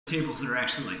tables that are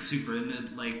actually like super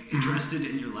interested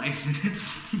in your life, and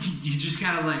it's you just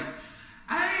kind of like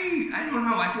I don't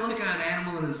know. I feel like an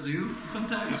animal in a zoo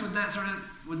sometimes with that sort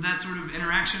of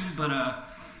interaction. But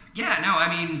I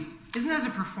mean. Isn't as a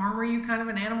performer you kind of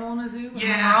an animal in a zoo?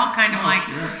 Yeah. And we're all kind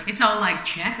of it's all like,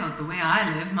 check out the way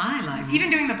I live my life. Even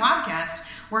doing the podcast,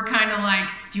 we're kind of like,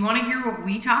 do you want to hear what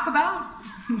we talk about?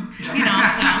 So.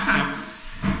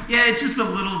 Yeah, it's just a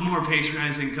little more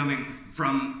patronizing coming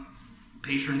from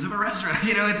patrons of a restaurant.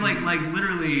 It's like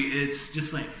literally, it's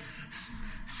just like,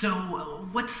 so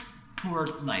what's poor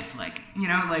life like?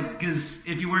 Because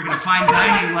if you work in a fine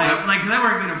dining, because I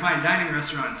worked in a fine dining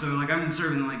restaurant, so I'm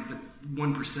serving the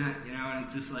 1%, and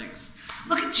it's just like,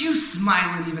 look at you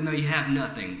smiling even though you have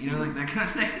nothing, that kind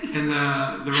of thing. And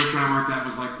the restaurant I worked at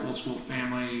was like old school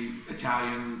family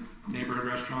Italian neighborhood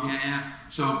restaurant. Yeah.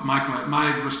 So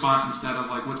my response instead of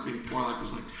like what's being poor like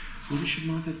was like, what does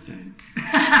your mother think? Is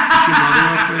your mother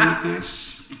okay with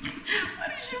this? What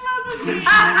does your mother think? What does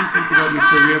your mother think about your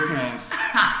career path?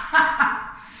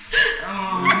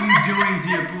 Oh, what are you doing to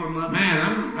your poor mother?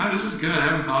 Man, this is good. I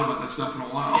haven't thought about that stuff in a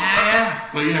while. Yeah.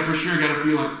 But yeah, for sure, got to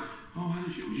feel like, oh,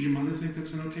 does your mother think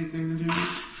that's an okay thing to do?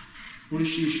 What is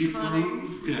she? Is she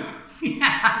approve? Yeah. Oh my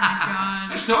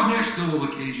God. I still will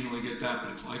occasionally get that,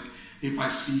 but it's like if I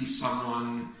see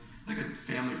someone, like a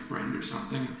family friend or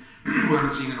something, who I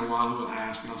haven't seen in a while, who will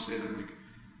ask, and I'll say that, like,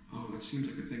 oh, that seems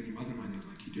like a thing your mother might not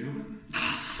like you doing.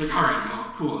 Like, all right, no,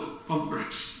 cool, pump the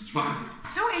brakes, it's fine.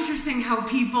 So interesting how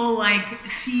people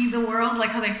see the world,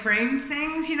 how they frame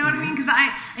things, you know what I mean? Because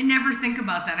I never think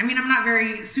about that. I mean, I'm not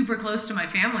very super close to my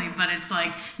family, but it's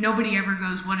like nobody ever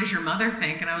goes, what does your mother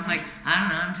think? And I was like, I don't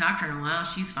know, I haven't talked to her in a while,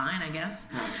 she's fine, I guess.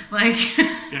 Right.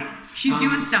 Yeah. She's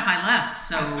doing stuff I left,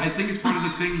 so. I think it's part of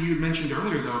the thing you mentioned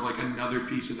earlier, though, of another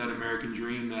piece of that American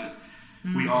dream that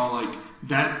we all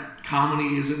that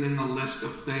comedy isn't in the list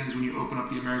of things when you open up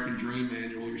the American Dream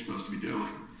manual you're supposed to be doing.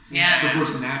 Yeah. So of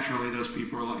course naturally those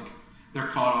people are they're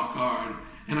caught off guard.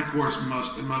 And of course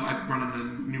I've run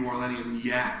into New Orleanian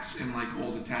yaks and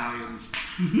old Italians.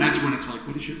 That's when it's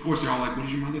of course they're all like, what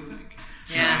does your mother think?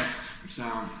 Yeah. So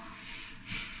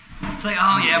it's like,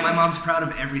 oh yeah, my mom's proud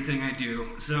of everything I do.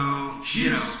 So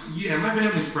yeah, my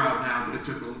family's proud now, but it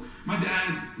took my dad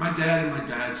and my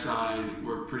dad's side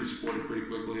were pretty supportive pretty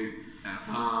quickly.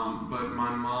 But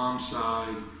my mom's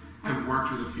side, I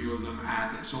worked with a few of them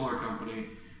at that solar company,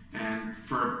 and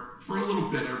for a little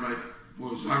bit, everybody I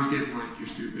was getting you're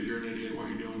stupid, you're an idiot, why are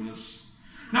you doing this?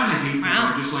 Not in a hateful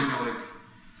way, just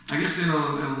I guess in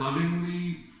a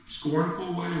lovingly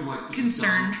scornful way of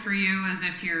concerned for you as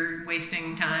if you're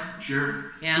wasting time.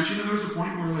 Sure. Yeah. But there was a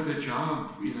point where that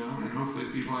job, and hopefully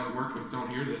the people I work with don't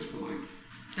hear this, but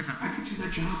I could do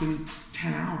that job in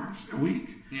 10 hours a week.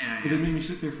 Yeah. But they made me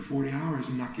sit there for 40 hours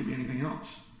and not give me anything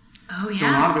else. Oh, yeah. So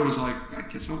a lot of it was I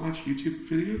guess I'll watch YouTube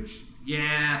videos.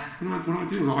 Yeah. What do I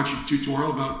do? I'll watch a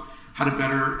tutorial about how to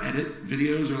better edit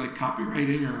videos or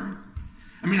copywriting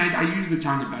I use the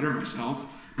time to better myself.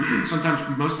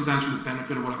 Sometimes, most of the times for the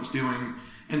benefit of what I was doing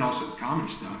and also the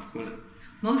comedy stuff, but...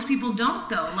 Most people don't,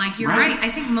 though. You're right. I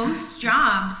think most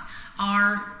jobs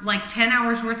are 10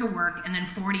 hours worth of work and then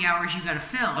 40 hours you got to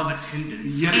fill. Of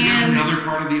attendance. Yeah, and another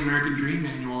part of the American Dream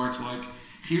manual where it's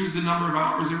here's the number of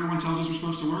hours everyone tells us we're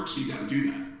supposed to work, so you got to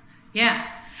do that. Yeah.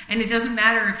 And it doesn't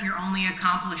matter if you're only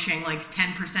accomplishing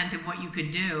 10% of what you could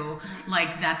do.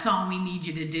 That's all we need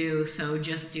you to do, so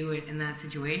just do it in that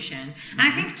situation. And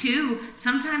I think, too,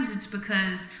 sometimes it's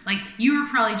because, you were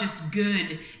probably just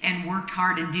good and worked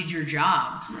hard and did your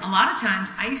job. Right. A lot of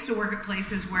times, I used to work at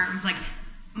places where it was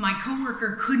my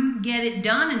coworker couldn't get it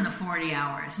done in the 40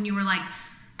 hours. And you were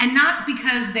and not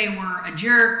because they were a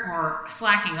jerk or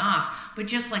slacking off, but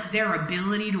just their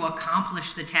ability to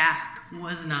accomplish the task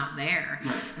was not there.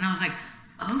 Right. And I was like,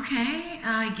 okay,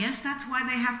 I guess that's why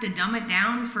they have to dumb it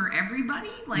down for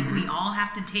everybody. We all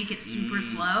have to take it super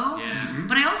slow. Yeah.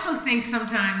 But I also think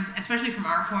sometimes, especially from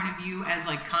our point of view as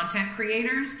content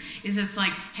creators, is it's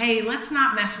hey, let's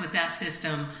not mess with that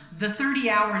system. The 30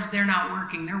 hours they're not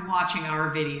working, they're watching our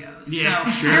videos. Yeah,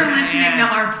 so sure. they're listening to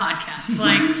our podcasts.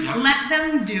 Let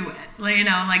them do it.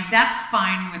 That's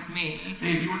fine with me.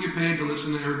 Hey, if you want to get paid to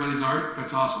listen to everybody's art,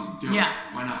 that's awesome. Do it.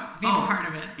 Why not? Be part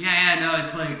of it. Yeah, no,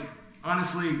 it's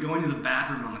honestly, going to the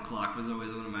bathroom on the clock was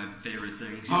always one of my favorite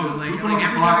things. Every time I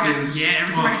got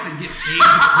to get paid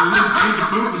to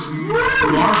poop was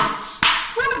marvelous.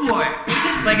 Oh boy!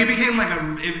 It became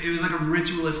it was a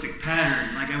ritualistic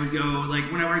pattern. I would go,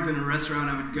 when I worked in a restaurant,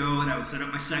 I would go and I would set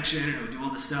up my section and I would do all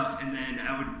this stuff, and then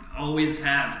I would always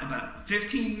have about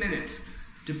 15 minutes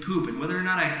to poop, and whether or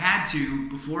not I had to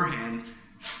beforehand,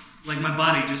 Like my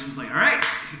body just was like, all right,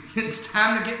 it's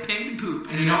time to get paid and poop.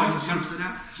 And you know what?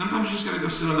 Sometimes you just gotta go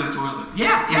sit on that toilet.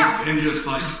 Yeah. And just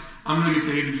like, I'm gonna get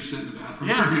paid to just sit in the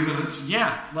bathroom for a few minutes.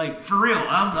 Yeah, like for real.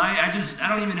 I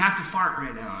don't even have to fart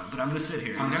right now, but I'm gonna sit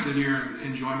here. I'm gonna sit here and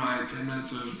enjoy my 10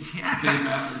 minutes of paid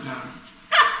bathroom time.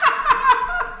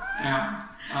 Yeah.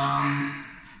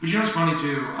 But you know what's funny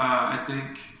too? I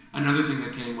think another thing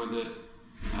that came with it,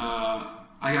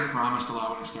 I got promised a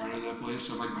lot when I started at that place,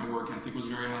 so like my work ethic was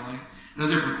very high. And I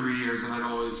was there for 3 years, and I'd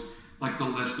always like the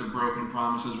list of broken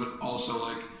promises, but also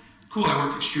like, cool, I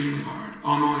worked extremely hard.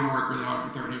 Oh, I'm only gonna work really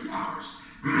hard for 30 hours.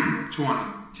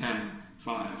 20, 10,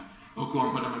 5. Oh, cool,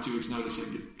 I'm putting on my 2 weeks notice,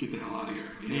 like get the hell out of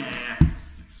here. You know?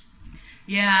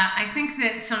 Yeah, I think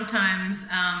that sometimes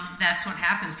that's what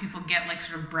happens. People get like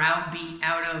sort of browbeat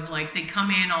out of like they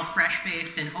come in all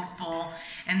fresh-faced and hopeful,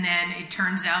 and then it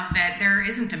turns out that there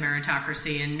isn't a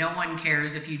meritocracy and no one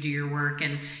cares if you do your work,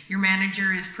 and your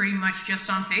manager is pretty much just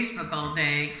on Facebook all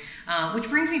day. Which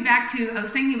brings me back to, I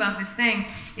was thinking about this thing,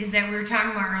 is that we were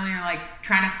talking about earlier, like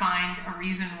trying to find a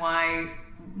reason why,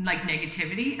 like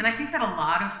negativity, and I think that a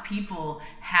lot of people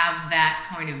have that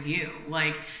point of view,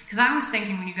 like, because I was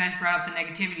thinking when you guys brought up the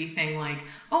negativity thing, like,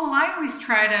 oh, well, I always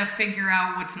try to figure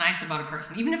out what's nice about a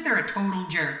person, even if they're a total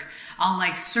jerk. I'll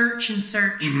like search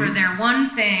for their one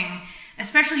thing,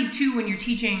 especially too when you're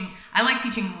teaching. I like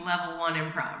teaching level 1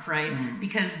 improv, right?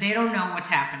 Because they don't know what's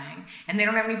happening and they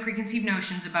don't have any preconceived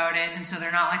notions about it, and so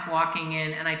they're not like walking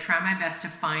in, and I try my best to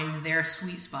find their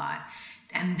sweet spot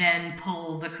and then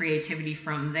pull the creativity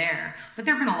from there. But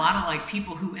there have been a lot of like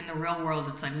people who in the real world,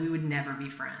 it's like we would never be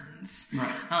friends.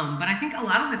 Right. But I think a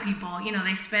lot of the people, you know,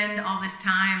 they spend all this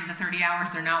time, the 30 hours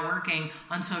they're not working,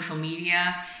 on social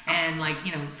media and like,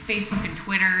 you know, Facebook and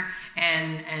Twitter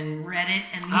and Reddit,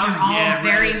 and these are all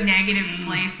very negative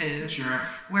places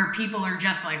where people are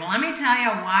just like, let me tell you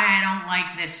why I don't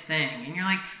like this thing. And you're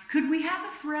like, could we have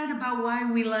a thread about why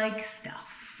we like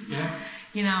stuff? Yeah.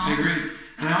 You know? I agree.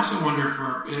 And I also wonder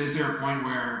is there a point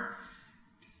where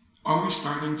are we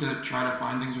starting to try to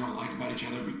find things we don't like about each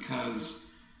other because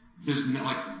there's no,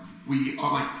 like,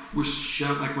 we're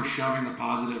shoving the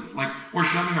positive, like we're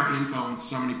shoving our info in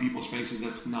so many people's faces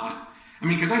that's not, I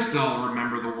mean, because I still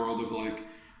remember the world of like,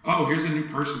 oh, here's a new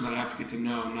person that I have to get to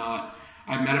know, not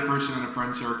I met a person in a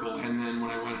friend circle and then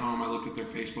when I went home I looked at their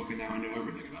Facebook and now I know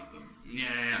everything about them. Yeah.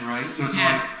 Right? So it's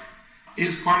like,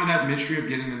 is part of that mystery of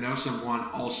getting to know someone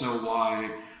also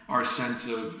why our sense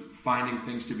of finding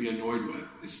things to be annoyed with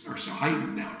are so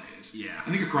heightened nowadays? Yeah. I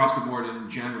think across the board in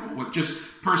general, with just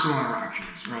personal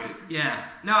interactions, right? Yeah.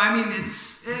 No, I mean,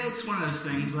 it's one of those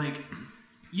things, like,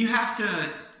 you have to,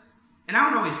 and I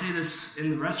would always say this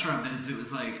in the restaurant business, it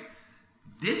was like,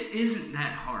 this isn't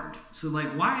that hard. So, like,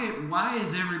 why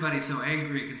is everybody so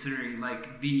angry considering,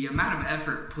 like, the amount of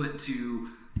effort put to,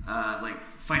 like,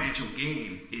 financial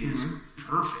gain is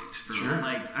perfect for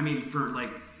for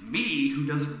like me who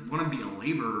doesn't want to be a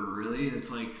laborer really. It's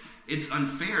like it's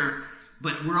unfair,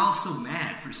 but we're all still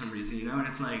mad for some reason, you know. And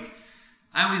it's like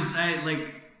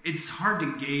it's hard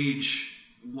to gauge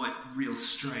what real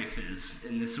strife is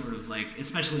in this sort of like,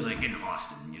 especially like in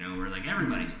Austin, you know, where like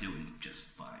everybody's doing just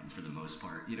fine for the most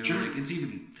part, you know. Like it's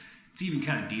even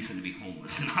kind of decent to be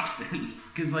homeless in Austin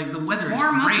because like the weather is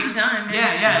great most of the time.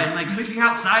 Yeah, and like sleeping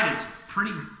outside is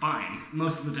pretty fine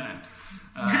most of the time.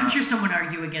 I'm sure some would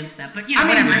argue against that, but you know, I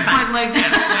mean, whatever. but like,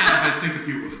 I think a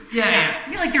few would. Yeah. I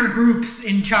feel like there are groups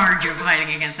in charge of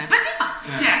fighting against that, but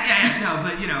No,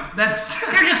 but you know, that's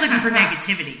they're just looking for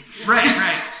negativity. Right.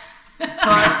 We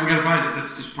gotta find it.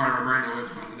 That's just part of our brain. We have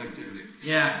to find the negativity.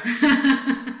 Yeah.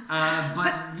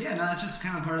 That's just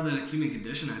kind of part of the human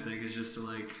condition. I think is just to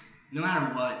like, no matter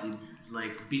what,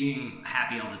 like being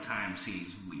happy all the time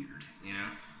seems weird. You know.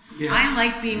 Yeah. I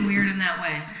like being weird in that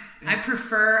way. I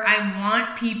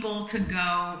want people to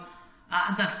go,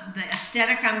 the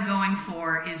aesthetic I'm going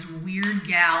for is weird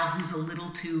gal who's a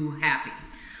little too happy.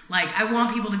 Like, I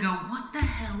want people to go, what the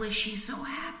hell is she so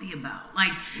happy about?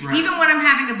 Like, even when I'm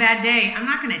having a bad day, I'm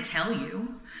not going to tell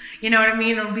you. You know what I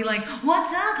mean? It'll be like,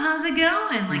 what's up? How's it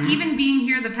going? Like, even being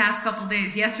here the past couple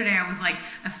days, yesterday I was like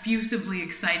effusively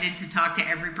excited to talk to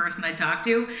every person I talked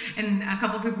to. And a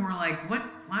couple people were like, what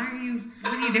are you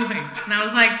doing? And I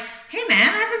was like, hey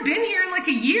man, I haven't been here in like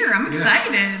a year. I'm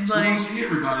excited. Like, we want to see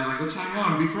everybody. Like, let's hang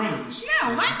out and be friends.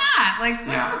 Yeah, why not? Like,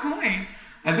 what's the point?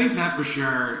 I think that for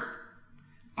sure.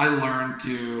 I learned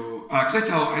to, because I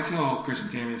tell Chris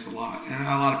and Tammy this a lot, and a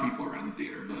lot of people around the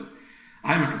theater, but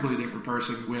I'm a completely different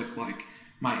person with like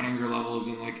my anger levels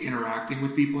and like interacting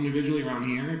with people individually around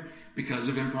here because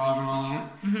of improv and all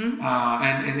that,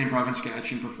 and improv and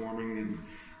sketch and performing,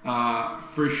 and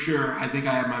for sure, I think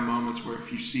I have my moments where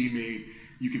if you see me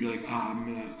you could be like,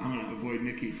 I'm gonna avoid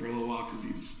Nicky for a little while because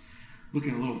he's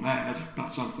looking a little mad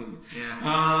about something.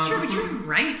 Yeah. Sure, but you're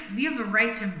right. You have the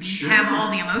right to have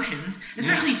all the emotions,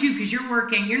 especially too, because you're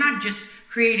working. You're not just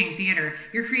creating theater.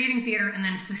 You're creating theater and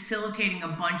then facilitating a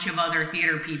bunch of other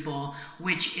theater people,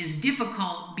 which is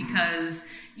difficult because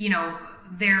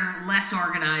they're less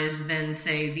organized than,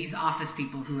 say, these office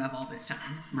people who have all this time.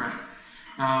 Right.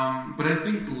 But I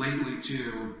think lately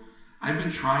too, I've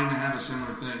been trying to have a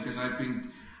similar thing because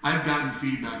I've gotten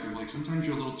feedback of like sometimes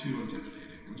you're a little too intimidating.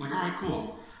 It's like, all right,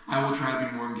 cool. I will try to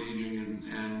be more engaging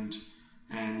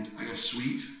and I guess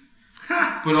sweet,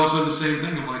 but also the same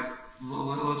thing of like,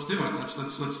 let's do it. Let's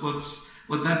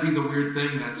let that be the weird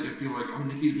thing that if people are like, oh,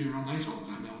 Nicky's being real nice all the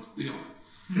time. Now what's the deal?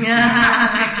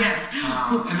 Yeah.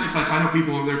 And that's like, I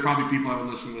know there are probably people that would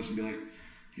listen to this and be like,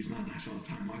 he's not nice all the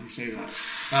time. Why do you say that?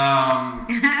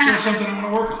 There's something I want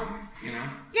to work on,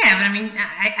 Yeah, but I mean,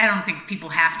 I don't think people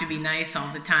have to be nice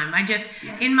all the time. I just,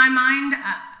 in my mind,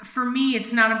 for me,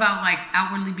 it's not about like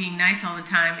outwardly being nice all the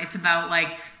time. It's about like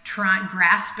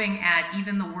grasping at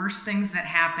even the worst things that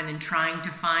happen and trying to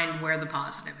find where the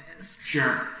positive is.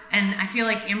 Sure. And I feel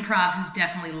like improv has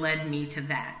definitely led me to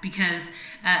that because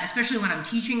especially when I'm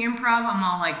teaching improv, I'm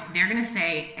all like, they're going to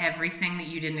say everything that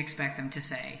you didn't expect them to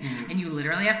say. Mm-hmm. And you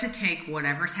literally have to take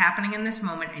whatever's happening in this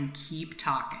moment and keep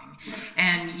talking. Right.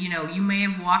 And, you may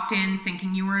have walked in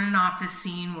thinking you were in an office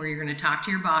scene where you're going to talk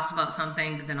to your boss about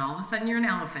something, but then all of a sudden you're an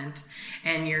elephant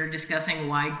and you're discussing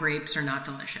why grapes are not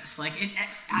delicious. Like,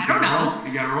 I don't know.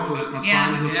 You got to roll it. Let's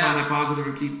find that positive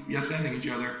and keep yes-ending each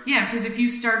other. Yeah, because if you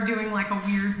start doing like a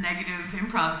weird negative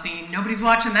improv scene, nobody's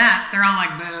watching that. They're all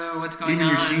like, boo, what's going on? Even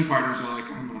your scene partners are like,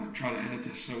 I'm going to try to edit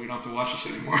this so we don't have to watch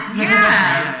this anymore.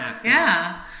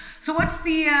 Yeah. So what's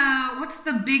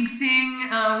the big thing? We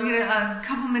got a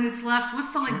couple minutes left.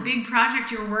 What's the big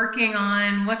project you're working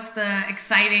on? What's the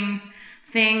exciting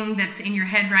thing that's in your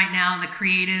head right now? The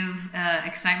creative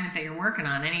excitement that you're working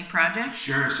on? Any project?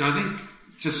 Sure. So I think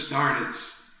to start,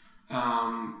 it's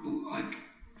like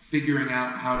figuring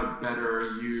out how to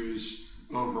better use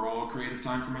overall creative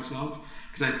time for myself.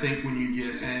 Because I think when you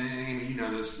get, and you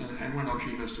know this, and Wendell, I'm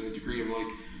sure you know this to a degree of like,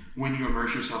 when you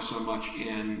immerse yourself so much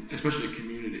in, especially a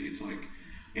community, it's like,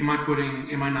 am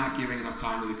I not giving enough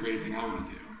time to the creative thing I want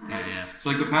to do? Right? Yeah. So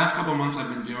like the past couple of months I've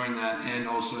been doing that, and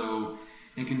also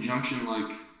in conjunction,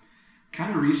 like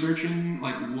kind of researching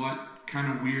like what kind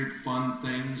of weird fun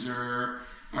things are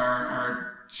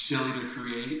silly to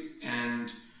create.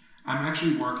 And I'm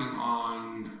actually working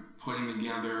on putting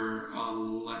together a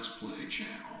Let's Play channel.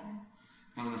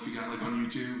 I don't know if you got like on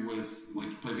YouTube with like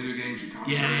you play video games, you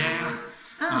commentary. Yeah.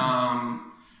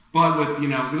 But with,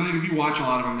 because I think if you watch a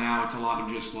lot of them now, it's a lot of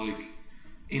just like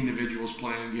individuals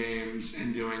playing games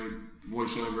and doing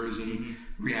voiceovers and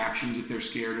reactions if they're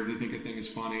scared or if they think a thing is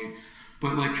funny.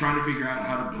 But like trying to figure out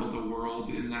how to build a world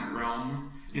in that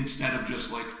realm instead of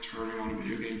just like turning on a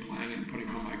video game, playing it and putting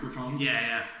on a microphone.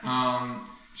 Yeah.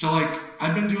 So like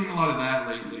I've been doing a lot of that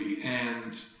lately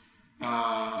and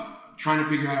trying to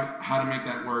figure out how to make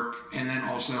that work, and then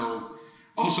also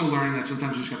learning that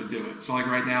sometimes you just got to do it. So like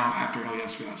right now after Hell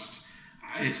Yes Fest,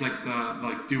 it's like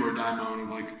the do or die moment of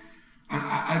like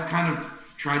I've kind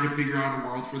of tried to figure out a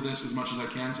world for this as much as I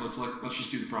can. So it's like let's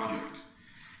just do the project,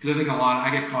 because I think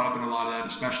I get caught up in a lot of that,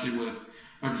 especially with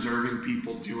observing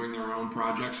people doing their own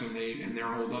projects and their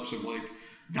holdups of like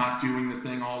not doing the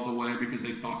thing all the way because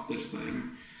they thought this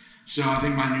thing. So I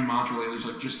think my new mantra lately is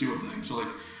like just do a thing. So like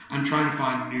I'm trying to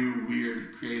find new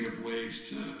weird creative ways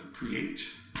to create.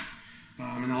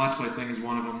 And the Let's Play thing is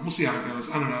one of them. We'll see how it goes.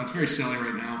 I don't know. It's very silly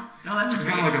right now. No, that's It's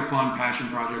kind of like a fun passion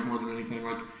project more than anything.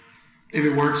 Like, if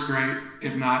it works, great.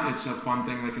 If not, it's a fun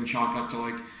thing that can chalk up to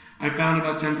like, I found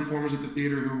about 10 performers at the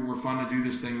theater who were fun to do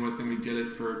this thing with, and we did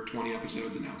it for 20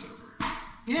 episodes, and now it's over.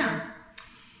 Yeah.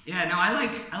 Yeah, no, I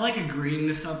like agreeing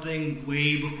to something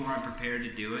way before I'm prepared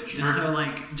to do it. Sure.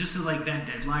 Just so that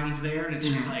deadline's there, and it's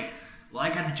just like, well, I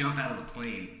got to jump out of the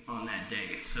plane on that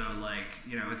day. So like,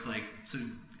 it's like, so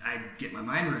I get my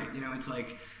mind right. It's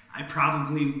like I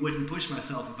probably wouldn't push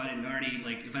myself if I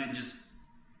didn't just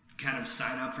kind of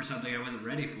sign up for something I wasn't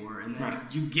ready for. And then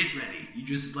you get ready. You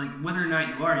just like, whether or not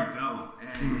you are, you go.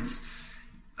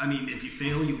 And if you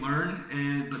fail, you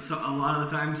learn. But a lot of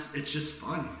the times it's just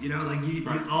fun.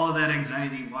 All of that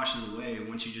anxiety washes away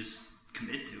once you just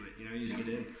commit to it. You just get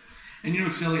in. And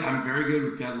it's silly, I'm very good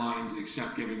with deadlines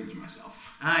except giving them to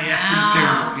myself. Yeah. Which is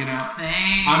terrible,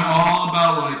 Same. I'm all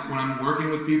about like when I'm working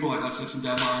with people, like let's set some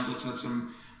deadlines, let's set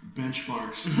some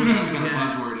benchmarks, whatever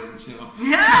buzzword in. So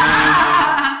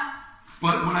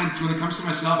but when it comes to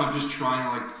myself, I'm just trying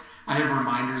to like I have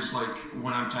reminders like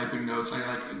when I'm typing notes, I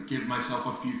like give myself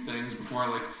a few things before I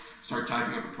like start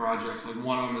typing up the projects. Like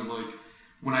one of them is like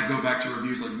when I go back to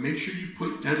reviews, like make sure you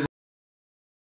put deadlines